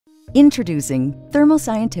Introducing Thermo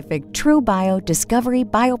TruBio Discovery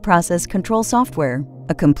Bioprocess Control Software,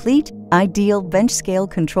 a complete, ideal bench-scale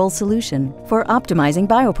control solution for optimizing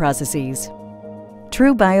bioprocesses.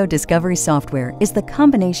 TruBio Discovery software is the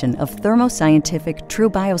combination of Thermo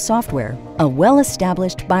TruBio software, a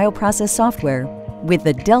well-established bioprocess software, with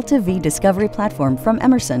the Delta V Discovery platform from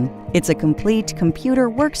Emerson. It's a complete computer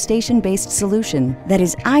workstation-based solution that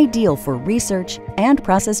is ideal for research and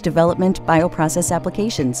process development bioprocess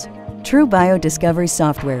applications. TruBio Discovery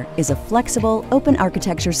software is a flexible, open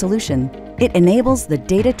architecture solution. It enables the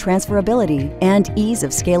data transferability and ease of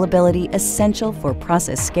scalability essential for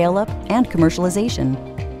process scale-up and commercialization.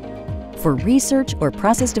 For research or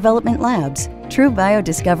process development labs, TruBio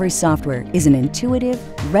Discovery software is an intuitive,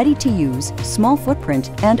 ready-to-use, small footprint,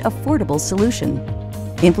 and affordable solution.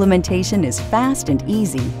 Implementation is fast and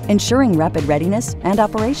easy, ensuring rapid readiness and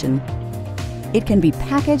operation. It can be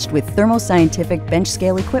packaged with Thermo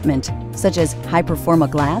bench-scale equipment, such as high-performa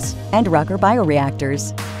glass and Rocker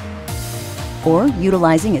bioreactors. Or,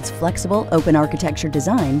 utilizing its flexible open architecture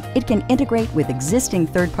design, it can integrate with existing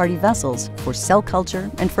third-party vessels for cell culture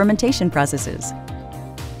and fermentation processes.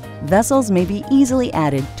 Vessels may be easily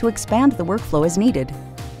added to expand the workflow as needed.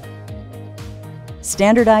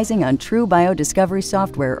 Standardizing on TruBio Discovery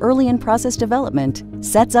software early in process development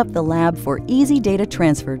sets up the lab for easy data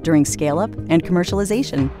transfer during scale-up and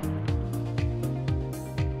commercialization.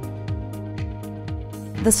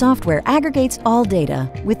 The software aggregates all data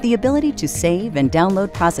with the ability to save and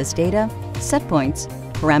download process data, set points,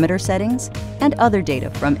 parameter settings, and other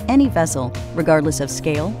data from any vessel, regardless of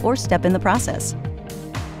scale or step in the process.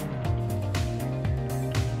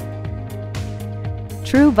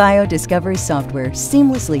 TruBio Discovery software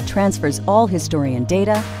seamlessly transfers all historian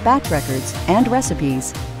data, batch records, and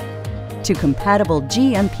recipes to compatible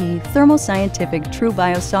GMP Thermo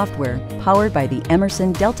TruBio software powered by the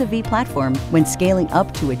Emerson Delta V platform when scaling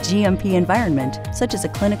up to a GMP environment, such as a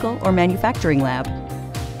clinical or manufacturing lab.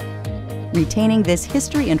 Retaining this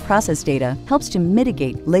history and process data helps to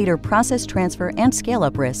mitigate later process transfer and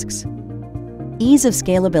scale-up risks. Ease of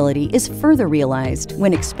scalability is further realized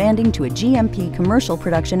when expanding to a GMP commercial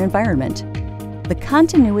production environment. The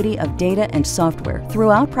continuity of data and software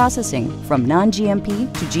throughout processing from non-GMP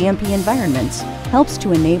to GMP environments helps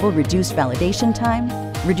to enable reduced validation time,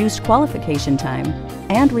 reduced qualification time,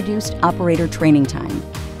 and reduced operator training time.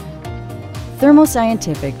 Thermo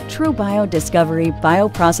TruBio Discovery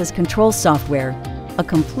Bioprocess Control Software, a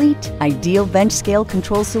complete, ideal bench-scale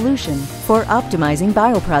control solution for optimizing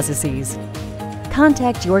bioprocesses.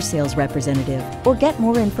 Contact your sales representative or get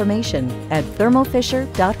more information at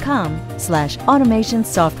thermofisher.com/automation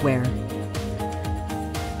software.